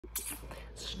Ooh.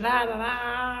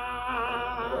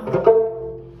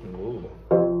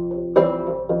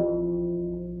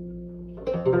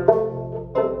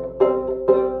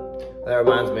 That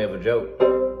reminds me of a joke.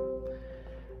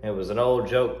 It was an old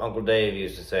joke Uncle Dave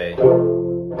used to say.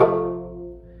 And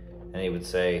he would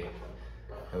say,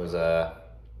 it was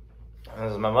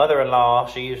my mother-in-law.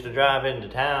 She used to drive into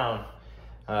town.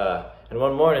 And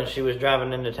one morning she was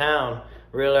driving into town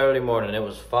real early morning. It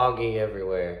was foggy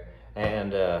everywhere.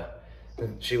 And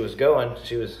she was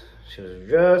just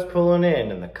pulling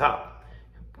in, and the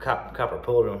copper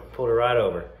pulled her right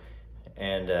over.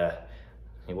 And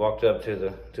he walked up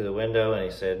to the window and he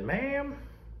said, "Ma'am,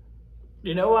 do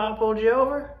you know why I pulled you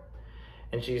over?"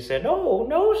 And she said, "Oh,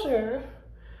 no, sir.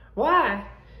 Why?"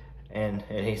 And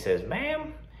he says,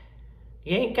 "Ma'am,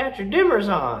 you ain't got your dimmers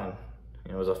on."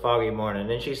 It was a foggy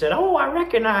morning. And she said, "Oh, I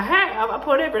reckon I have. I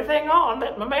put everything on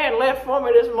that my man left for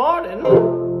me this morning."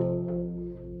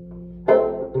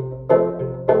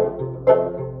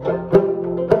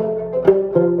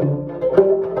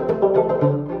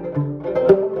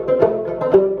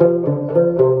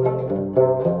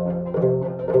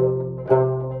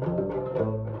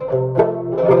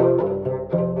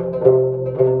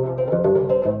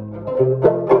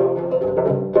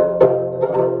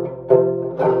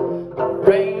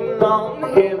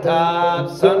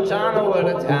 Sunshine over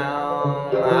the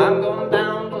town. I'm going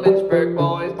down to Lynchburg,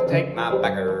 boys, to take my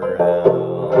back around.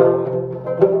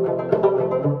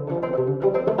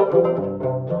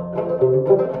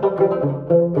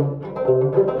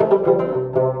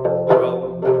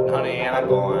 Road, honey, and I'm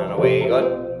going away.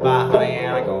 Goodbye, honey,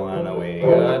 and I'm going away.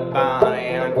 Goodbye, honey,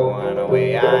 and I'm going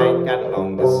away. I ain't got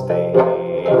long to stay.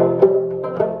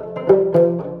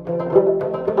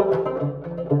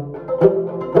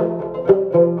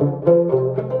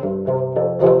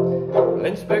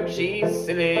 Lynchburg, she's a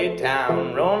silly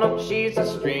town. Roanoke, she's a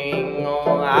string.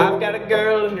 Oh, I've got a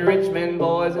girl in Richmond,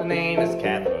 boys, her name is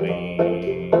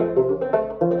Kathleen.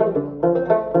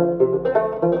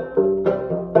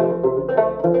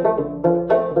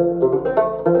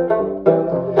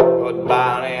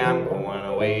 Goodbye, honey, I'm going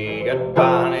away.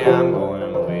 Goodbye, honey, I'm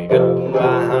going away.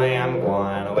 Goodbye, honey, I'm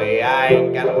going away. I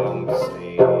ain't got long to stay.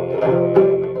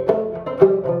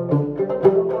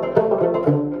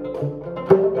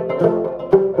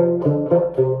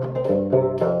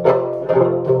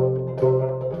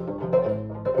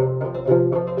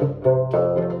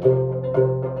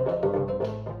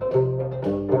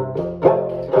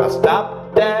 I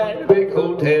stopped at a big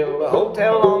hotel, a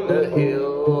hotel on the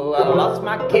hill. I lost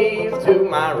my keys to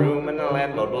my room and the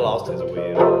landlord lost his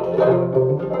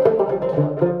will.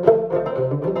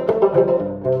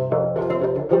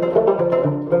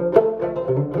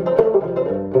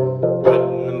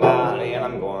 Goodbye, honey, and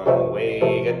I'm going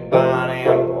away. Goodbye, honey,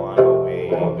 I'm going away.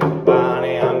 Goodbye,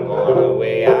 honey, I'm going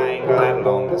away. I ain't got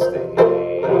long to stay.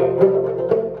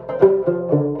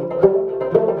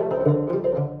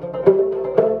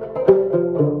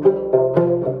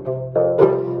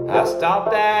 I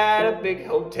stopped at a big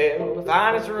hotel, the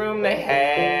finest room they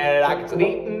had. I could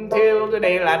sleep until the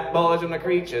daylight, boys, when the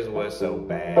creatures were so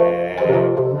bad.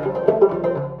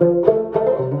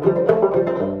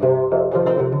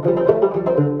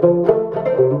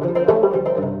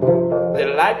 The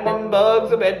lightning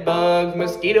bugs, the bed bugs,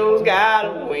 mosquitoes got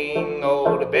a wing.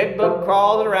 Oh, the bed bug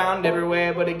crawls around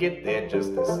everywhere, but they get there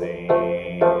just the same.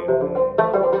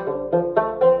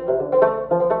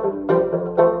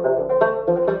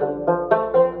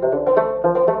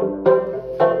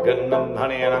 Goodbye,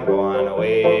 honey, and I'm going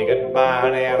away. Goodbye,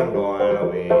 honey, and I'm going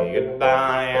away.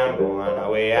 Goodbye, honey, I'm going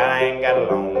away. I ain't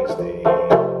got long to stay.